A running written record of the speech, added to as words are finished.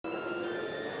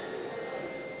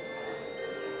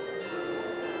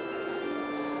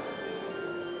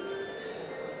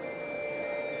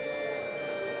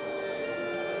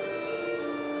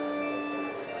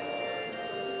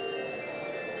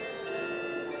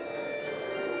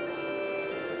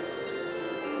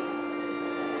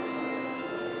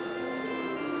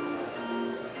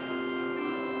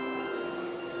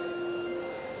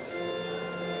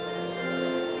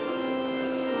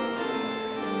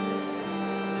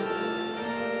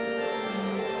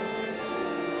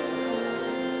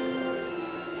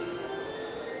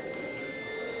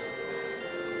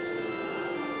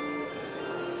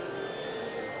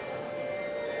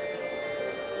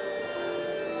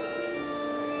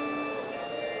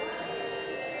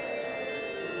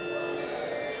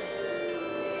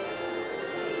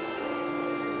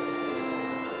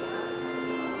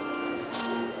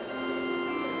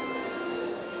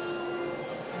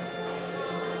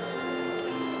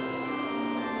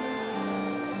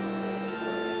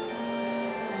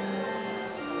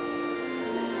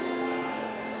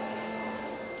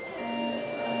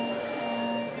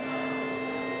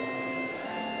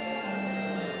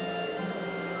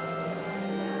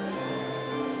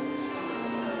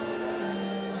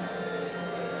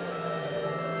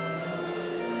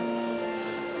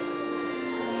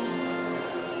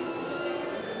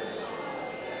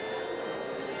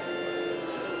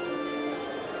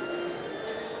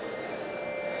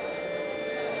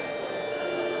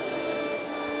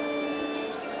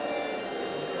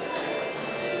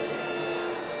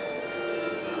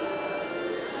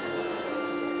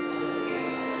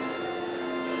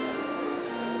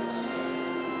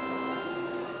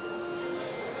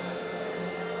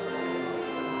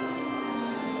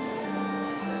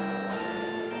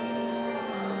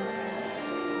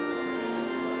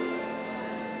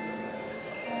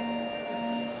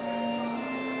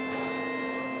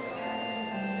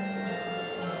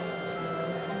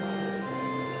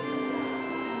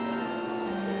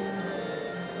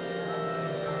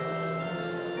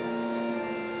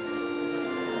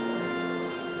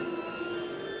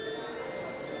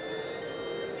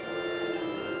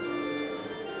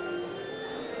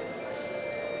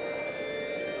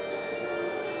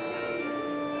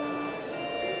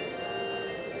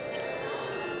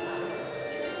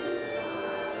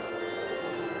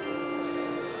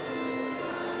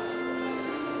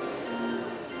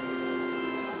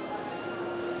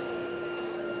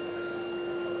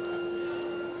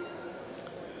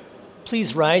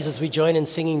Please rise as we join in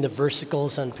singing the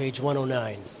versicles on page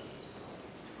 109.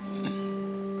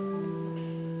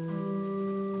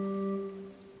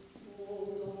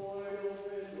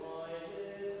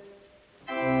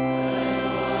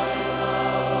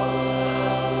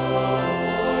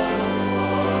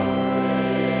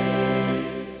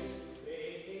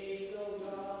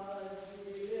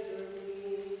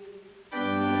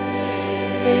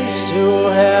 To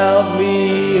help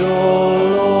me, O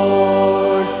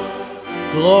Lord.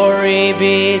 Glory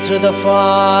be to the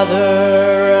Father,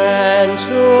 and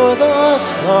to the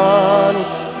Son,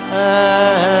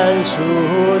 and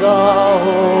to the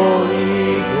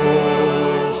Holy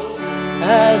Ghost,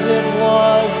 as it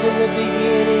was in the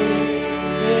beginning,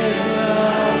 is now,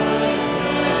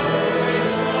 and ever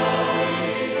shall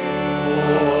be,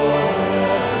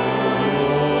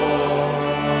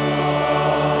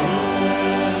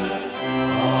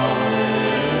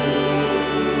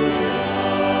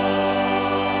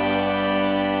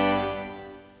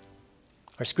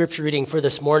 Our scripture reading for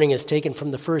this morning is taken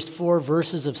from the first 4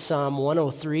 verses of Psalm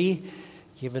 103,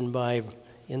 given by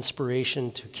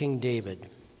inspiration to King David.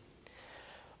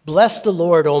 Bless the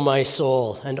Lord, O my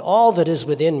soul, and all that is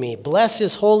within me. Bless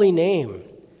his holy name.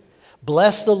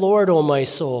 Bless the Lord, O my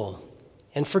soul,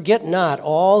 and forget not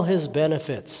all his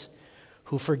benefits,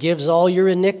 who forgives all your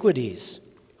iniquities,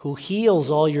 who heals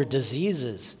all your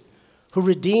diseases, who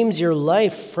redeems your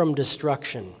life from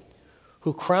destruction,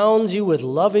 who crowns you with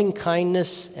loving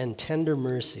kindness and tender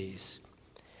mercies.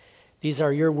 These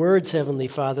are your words, Heavenly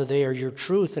Father. They are your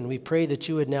truth, and we pray that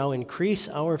you would now increase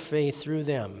our faith through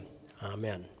them.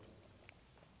 Amen.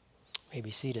 You may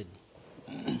be seated.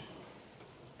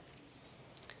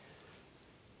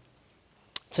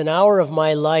 It's an hour of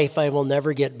my life I will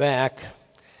never get back.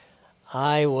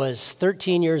 I was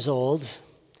 13 years old.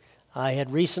 I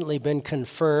had recently been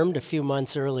confirmed a few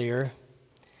months earlier,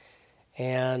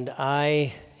 and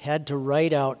I had to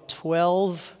write out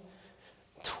 12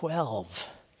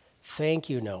 thank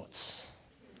you notes.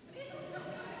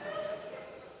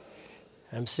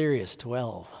 I'm serious,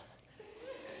 12.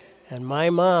 And my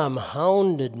mom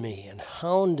hounded me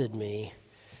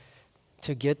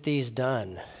to get these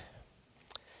done.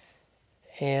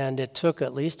 And it took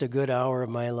at least a good hour of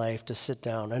my life to sit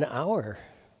down, an hour,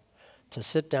 to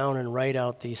sit down and write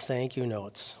out these thank you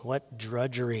notes. What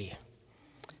drudgery.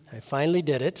 I finally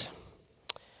did it,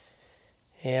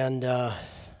 and I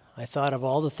thought of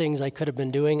all the things I could have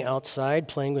been doing outside,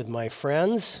 playing with my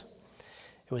friends.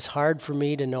 It was hard for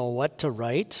me to know what to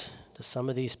write to some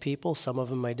of these people. Some of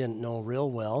them I didn't know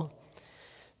real well.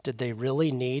 Did they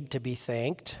really need to be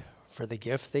thanked for the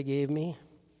gift they gave me?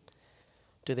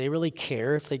 Do they really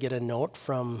care if they get a note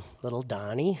from little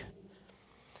Donnie?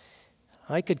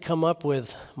 I could come up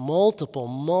with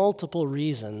multiple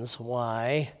reasons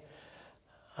why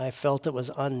I felt it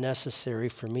was unnecessary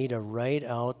for me to write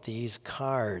out these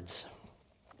cards.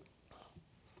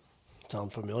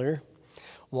 Sound familiar?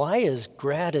 Why is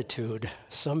gratitude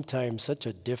sometimes such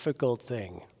a difficult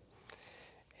thing?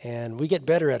 And we get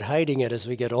better at hiding it as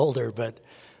we get older, but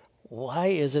why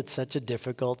is it such a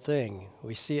difficult thing?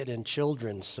 We see it in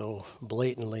children so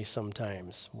blatantly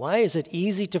sometimes. Why is it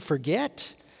easy to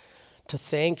forget to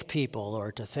thank people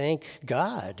or to thank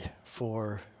God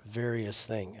for various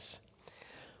things?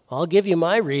 I'll give you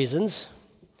my reasons.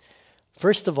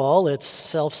 First of all, it's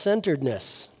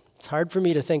self-centeredness. It's hard for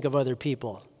me to think of other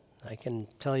people. I can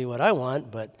tell you what I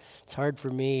want, but it's hard for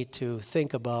me to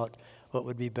think about what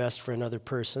would be best for another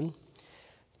person.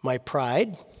 My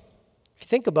pride. If you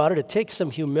think about it, it takes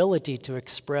some humility to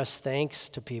express thanks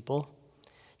to people.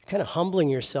 You're kind of humbling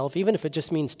yourself, even if it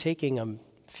just means taking a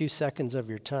few seconds of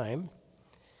your time.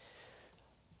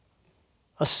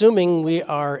 Assuming we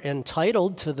are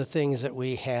entitled to the things that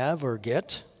we have or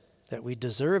get, that we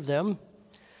deserve them,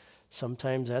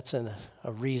 sometimes that's a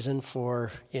reason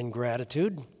for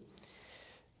ingratitude.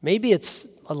 Maybe it's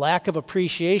a lack of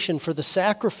appreciation for the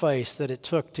sacrifice that it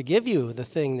took to give you the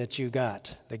thing that you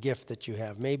got, the gift that you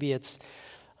have. Maybe it's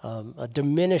a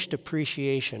diminished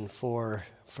appreciation for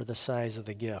the size of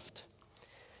the gift.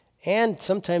 And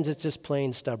sometimes it's just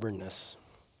plain stubbornness.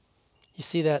 You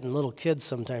see that in little kids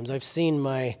sometimes. I've seen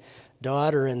my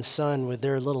daughter and son with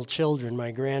their little children,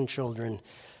 my grandchildren,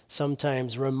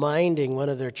 sometimes reminding one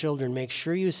of their children, make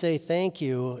sure you say thank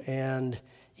you, and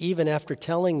even after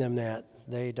telling them that,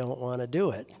 they don't want to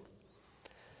do it.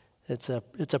 It's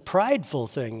a prideful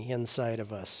thing inside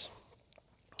of us.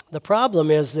 The problem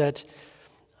is that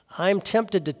I'm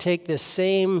tempted to take this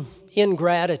same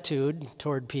ingratitude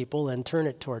toward people and turn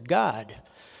it toward God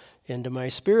into my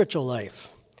spiritual life.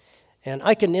 And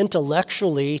I can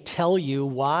intellectually tell you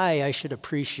why I should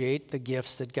appreciate the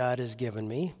gifts that God has given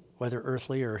me, whether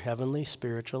earthly or heavenly,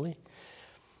 spiritually.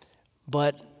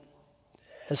 But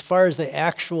as far as the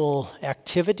actual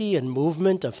activity and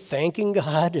movement of thanking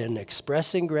God and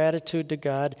expressing gratitude to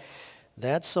God,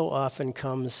 that so often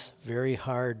comes very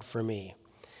hard for me.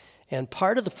 And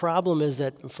part of the problem is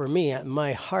that for me,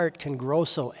 my heart can grow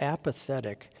so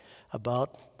apathetic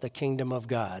about the kingdom of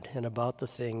God and about the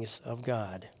things of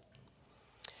God.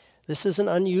 This isn't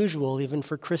unusual even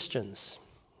for Christians.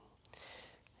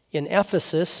 In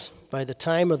Ephesus, by the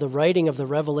time of the writing of the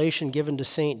revelation given to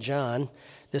St. John,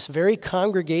 this very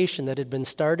congregation that had been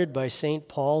started by St.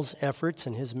 Paul's efforts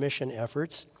and his mission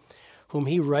efforts, whom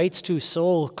he writes to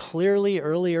so clearly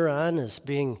earlier on as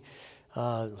being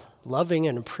loving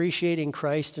and appreciating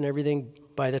Christ and everything,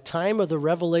 by the time of the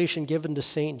revelation given to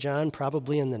St. John,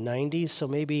 probably in the 90s, so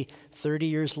maybe 30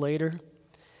 years later,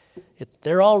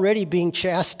 they're already being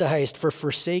chastised for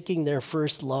forsaking their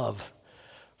first love,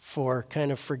 for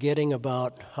kind of forgetting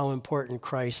about how important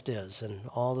Christ is and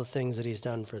all the things that he's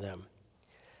done for them.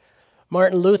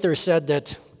 Martin Luther said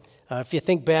that if you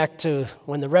think back to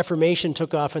when the Reformation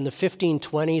took off in the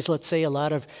 1520s, let's say a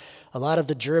lot of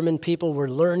the German people were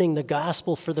learning the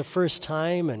gospel for the first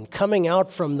time and coming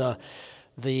out from the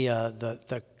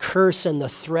curse and the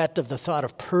threat of the thought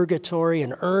of purgatory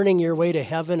and earning your way to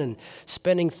heaven and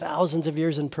spending thousands of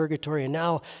years in purgatory, and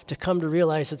now to come to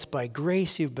realize it's by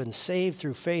grace you've been saved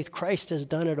through faith. Christ has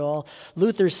done it all.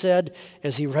 Luther said,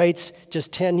 as he writes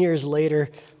just 10 years later,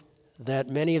 that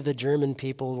many of the German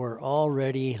people were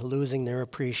already losing their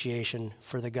appreciation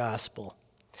for the gospel.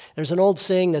 There's an old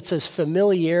saying that says,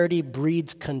 familiarity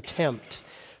breeds contempt.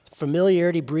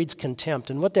 Familiarity breeds contempt.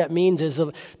 And what that means is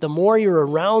the more you're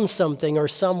around something or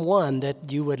someone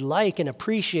that you would like and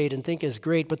appreciate and think is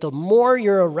great, but the more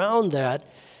you're around that,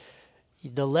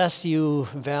 the less you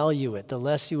value it, the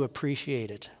less you appreciate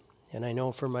it. And I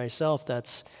know for myself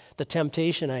that's the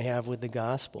temptation I have with the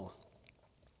gospel.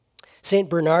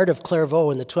 St. Bernard of Clairvaux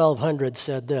in the 1200s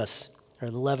said this, or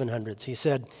the 1100s. He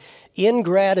said,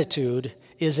 ingratitude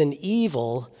is an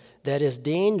evil that is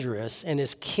dangerous and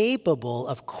is capable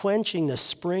of quenching the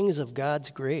springs of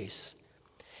God's grace.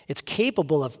 It's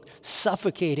capable of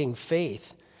suffocating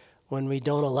faith when we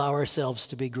don't allow ourselves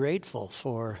to be grateful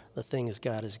for the things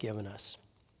God has given us.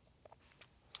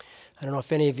 I don't know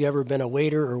if any of you have ever been a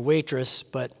waiter or waitress,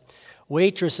 but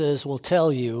waitresses will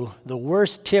tell you the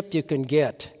worst tip you can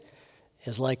get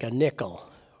is like a nickel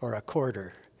or a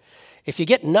quarter. If you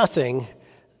get nothing,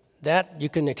 that you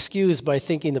can excuse by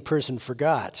thinking the person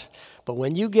forgot. But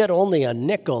when you get only a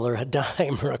nickel or a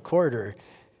dime or a quarter,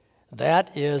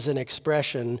 that is an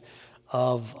expression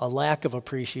of a lack of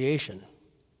appreciation.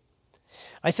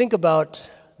 I think about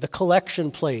the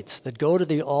collection plates that go to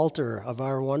the altar of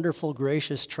our wonderful,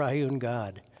 gracious, triune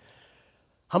God.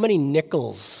 How many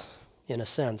nickels, in a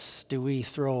sense, do we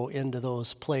throw into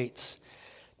those plates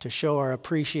to show our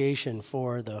appreciation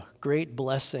for the great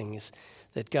blessings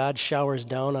that God showers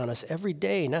down on us every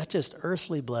day, not just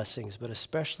earthly blessings, but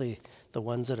especially the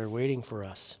ones that are waiting for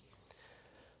us?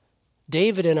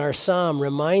 David in our psalm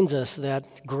reminds us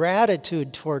that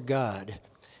gratitude toward God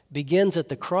begins at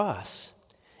the cross.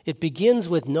 It begins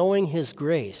with knowing his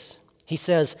grace. He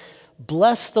says,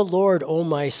 "Bless the Lord, O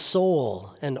my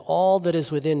soul, and all that is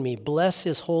within me. Bless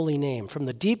his holy name." From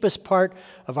the deepest part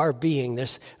of our being,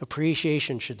 this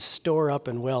appreciation should store up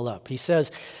and well up. He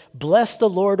says, "Bless the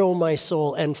Lord, O my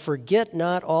soul, and forget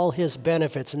not all his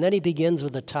benefits." And then he begins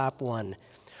with the top one,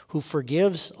 "who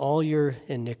forgives all your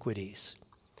iniquities."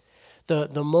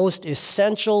 The most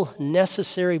essential,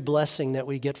 necessary blessing that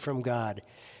we get from God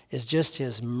is just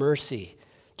his mercy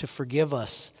to forgive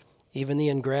us even the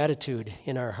ingratitude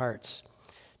in our hearts,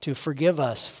 to forgive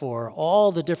us for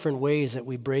all the different ways that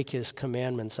we break his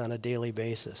commandments on a daily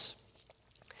basis.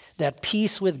 That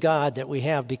peace with God that we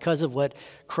have because of what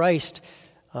Christ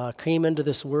came into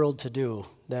this world to do,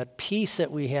 that peace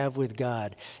that we have with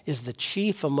God is the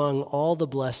chief among all the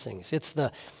blessings. It's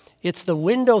the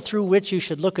window through which you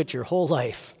should look at your whole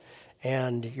life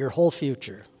and your whole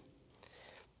future.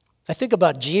 I think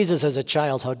about Jesus as a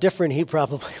child, how different he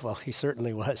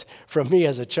certainly was from me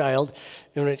as a child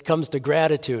when it comes to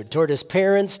gratitude toward his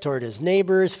parents, toward his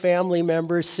neighbors, family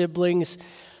members, siblings,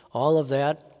 all of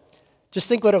that. Just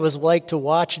think what it was like to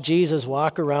watch Jesus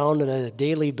walk around on a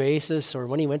daily basis, or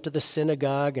when he went to the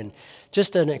synagogue, and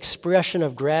just an expression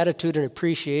of gratitude and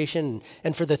appreciation.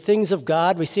 And for the things of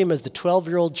God, we see him as the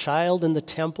 12-year-old child in the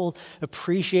temple,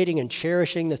 appreciating and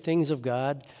cherishing the things of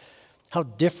God. How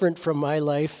different from my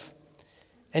life.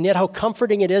 And yet how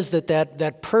comforting it is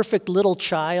that perfect little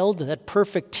child, that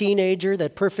perfect teenager,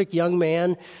 that perfect young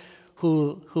man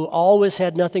who always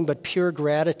had nothing but pure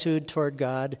gratitude toward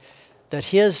God, that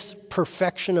his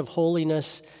perfection of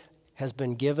holiness has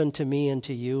been given to me and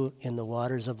to you in the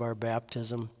waters of our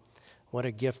baptism. What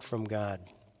a gift from God.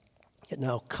 It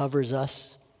now covers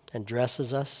us and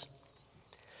dresses us.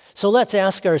 So let's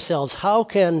ask ourselves, how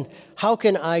can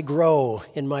I grow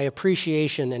in my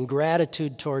appreciation and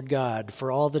gratitude toward God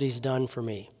for all that he's done for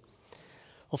me?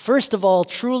 Well, first of all,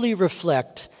 truly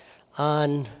reflect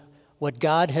on what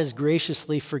God has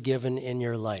graciously forgiven in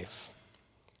your life.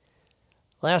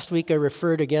 Last week I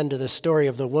referred again to the story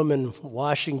of the woman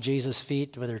washing Jesus'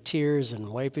 feet with her tears and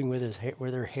wiping with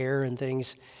her hair and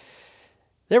things.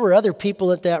 There were other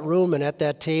people at that room and at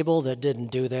that table that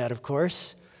didn't do that, of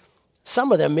course.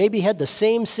 Some of them maybe had the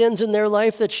same sins in their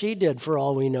life that she did, for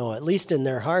all we know, at least in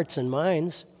their hearts and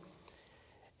minds.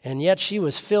 And yet she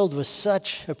was filled with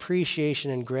such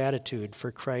appreciation and gratitude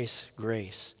for Christ's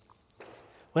grace.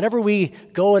 Whenever we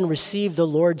go and receive the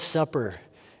Lord's Supper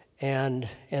and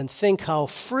think how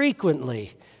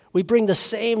frequently we bring the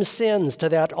same sins to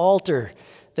that altar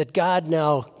that God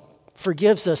now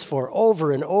forgives us for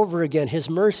over and over again. His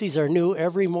mercies are new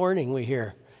every morning, we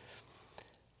hear.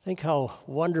 Think how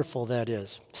wonderful that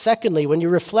is. Secondly, when you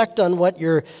reflect on what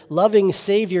your loving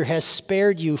Savior has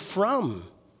spared you from,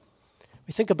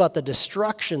 we think about the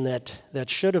destruction that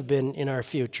should have been in our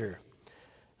future.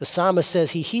 The psalmist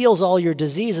says he heals all your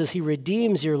diseases. He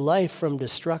redeems your life from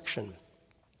destruction.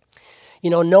 You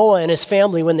know, Noah and his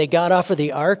family, when they got off of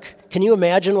the ark, can you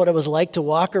imagine what it was like to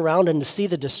walk around and to see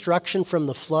the destruction from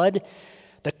the flood?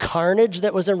 The carnage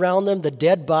that was around them, the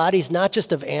dead bodies, not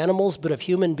just of animals, but of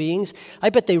human beings. I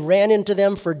bet they ran into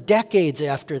them for decades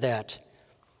after that.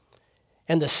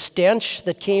 And the stench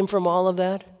that came from all of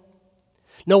that.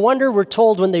 No wonder we're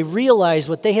told when they realized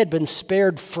what they had been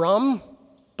spared from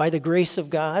by the grace of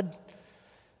God,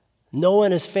 Noah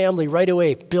and his family right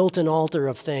away built an altar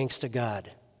of thanks to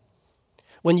God.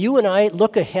 When you and I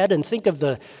look ahead and think of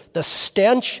the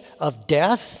stench of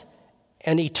death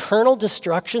and eternal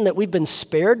destruction that we've been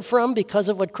spared from because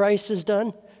of what Christ has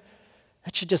done,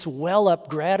 that should just well up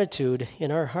gratitude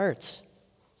in our hearts.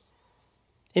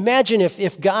 Imagine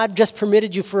if God just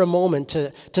permitted you for a moment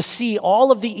to see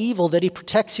all of the evil that he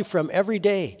protects you from every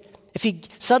day. If he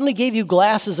suddenly gave you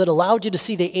glasses that allowed you to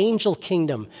see the angel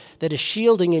kingdom that is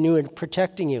shielding you and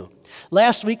protecting you.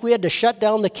 Last week we had to shut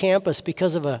down the campus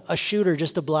because of a shooter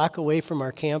just a block away from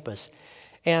our campus.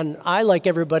 And I, like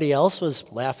everybody else, was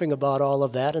laughing about all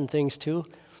of that and things too.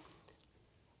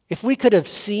 If we could have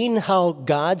seen how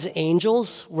God's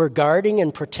angels were guarding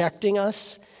and protecting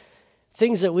us,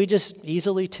 things that we just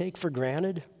easily take for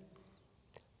granted.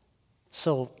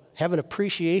 So have an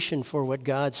appreciation for what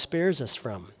God spares us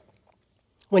from.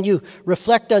 When you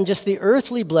reflect on just the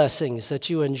earthly blessings that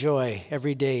you enjoy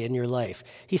every day in your life,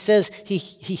 he says he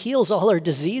heals all our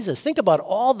diseases. Think about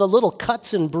all the little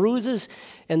cuts and bruises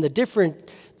and the different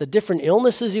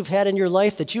illnesses you've had in your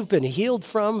life that you've been healed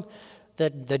from,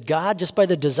 that God, just by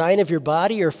the design of your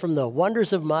body or from the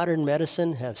wonders of modern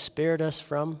medicine, have spared us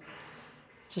from.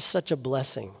 Just such a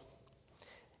blessing.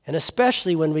 And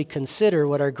especially when we consider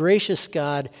what our gracious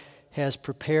God has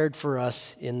prepared for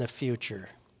us in the future.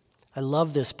 I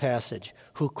love this passage.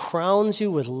 Who crowns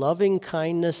you with loving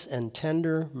kindness and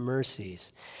tender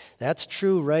mercies. That's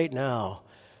true right now.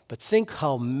 But think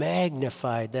how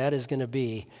magnified that is going to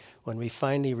be when we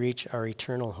finally reach our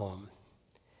eternal home.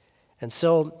 And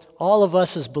so all of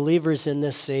us as believers in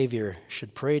this Savior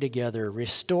should pray together,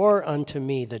 restore unto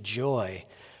me the joy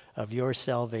of your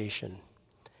salvation.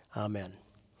 Amen.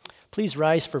 Please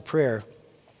rise for prayer.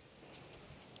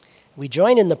 We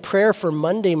join in the prayer for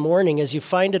Monday morning as you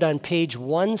find it on page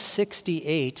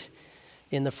 168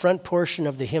 in the front portion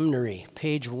of the hymnary.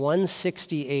 Page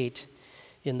 168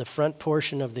 in the front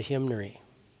portion of the hymnary.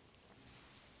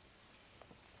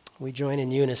 We join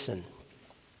in unison.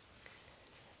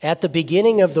 At the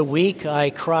beginning of the week, I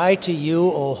cry to you,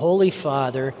 O Holy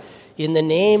Father, in the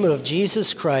name of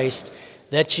Jesus Christ,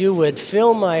 that you would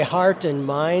fill my heart and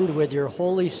mind with your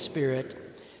Holy Spirit,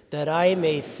 that I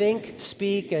may think,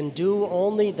 speak, and do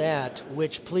only that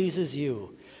which pleases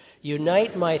you.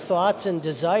 Unite my thoughts and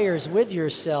desires with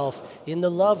yourself in the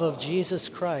love of Jesus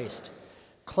Christ.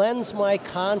 Cleanse my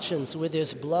conscience with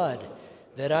his blood,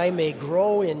 that I may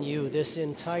grow in you this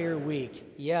entire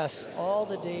week, yes, all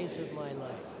the days of my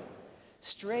life.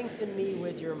 Strengthen me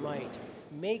with your might.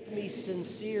 Make me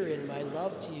sincere in my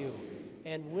love to you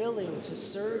and willing to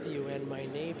serve you and my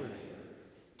neighbor.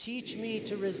 Teach me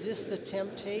to resist the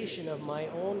temptation of my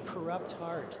own corrupt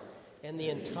heart and the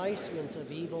enticements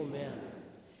of evil men.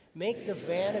 Make the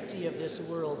vanity of this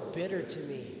world bitter to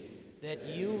me, that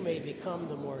you may become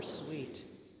the more sweet.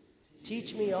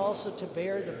 Teach me also to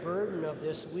bear the burden of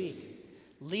this week,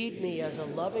 Lead me as a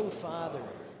loving father,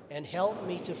 and help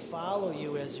me to follow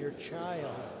you as your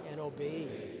child and obey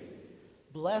you.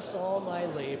 Bless all my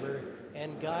labor,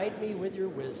 and guide me with your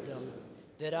wisdom,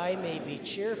 that I may be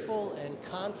cheerful and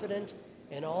confident,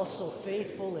 and also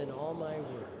faithful in all my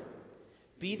work.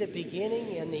 Be the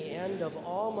beginning and the end of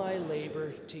all my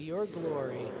labor to your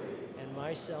glory and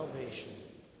my salvation.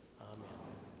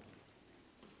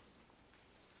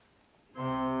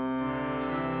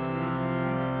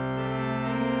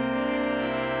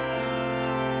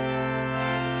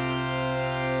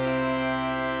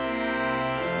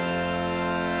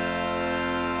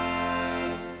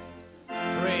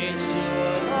 Praise to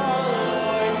the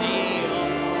Lord, the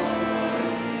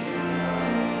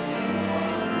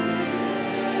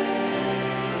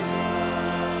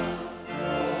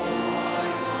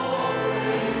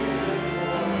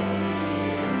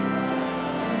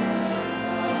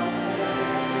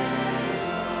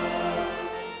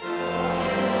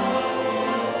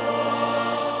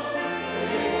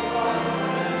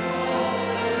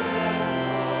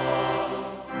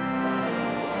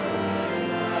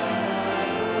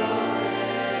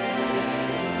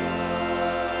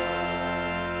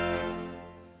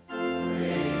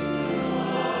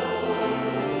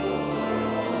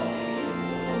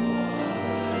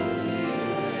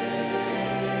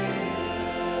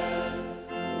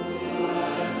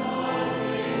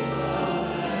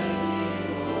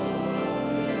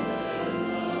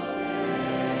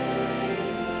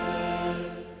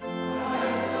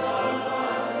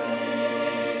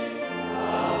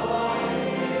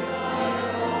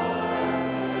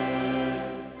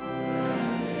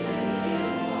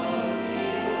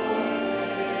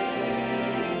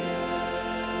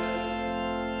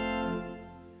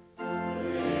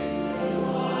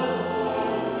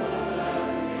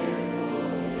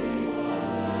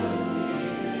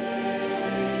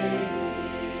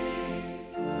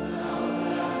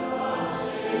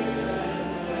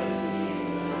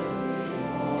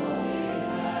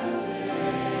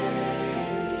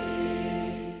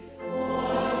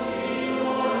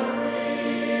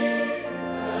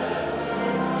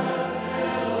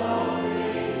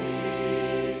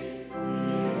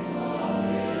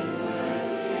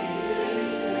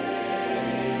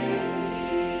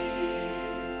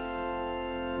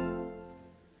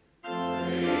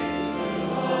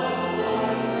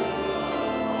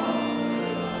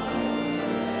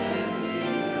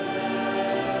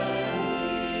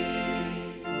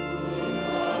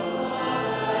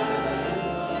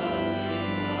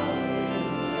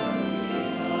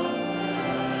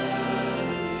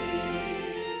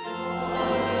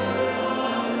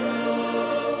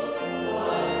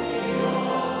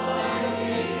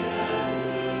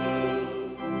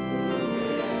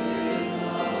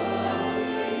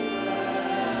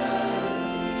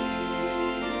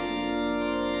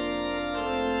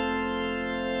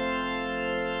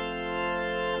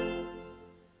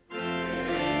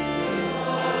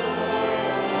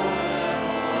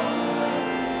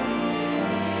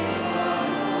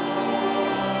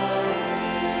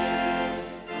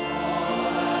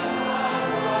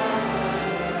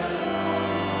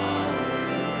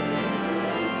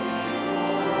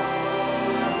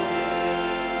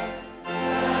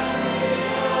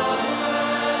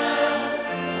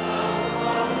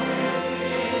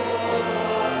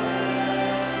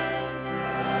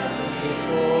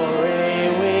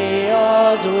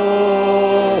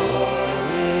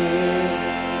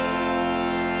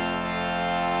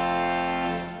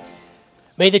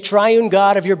May the triune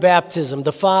God of your baptism,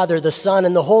 the Father, the Son,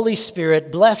 and the Holy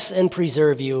Spirit bless and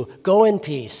preserve you. Go in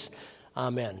peace.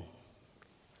 Amen.